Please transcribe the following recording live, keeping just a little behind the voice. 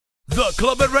The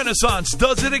Club at Renaissance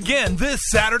does it again this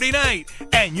Saturday night,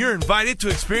 and you're invited to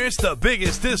experience the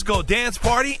biggest disco dance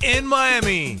party in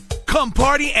Miami. Come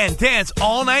party and dance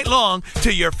all night long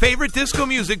to your favorite disco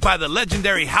music by the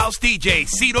legendary house DJ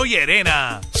CIRO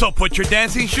LLERENA. So put your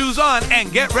dancing shoes on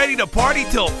and get ready to party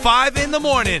till 5 in the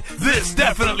morning. This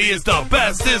definitely is the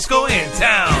best disco in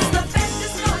town.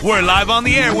 We're live on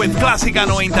the air with CLASICA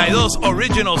 92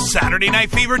 original Saturday Night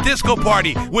Fever Disco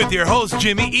Party with your host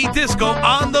Jimmie E. Disco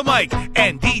on the mic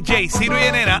and DJ CIRO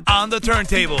LLERENA on the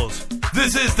turntables.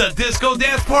 This is the disco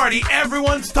dance party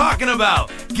everyone's talking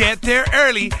about. Get there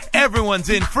early. Everyone's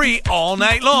in free all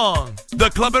night long. The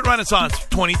Club at Renaissance,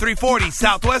 2340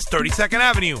 Southwest 32nd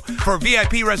Avenue. For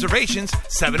VIP reservations,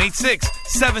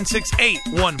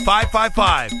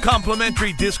 786-768-1555.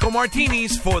 Complimentary disco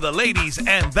martinis for the ladies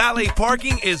and valet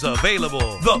parking is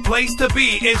available. The place to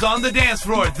be is on the dance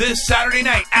floor this Saturday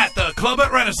night at the Club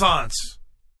at Renaissance.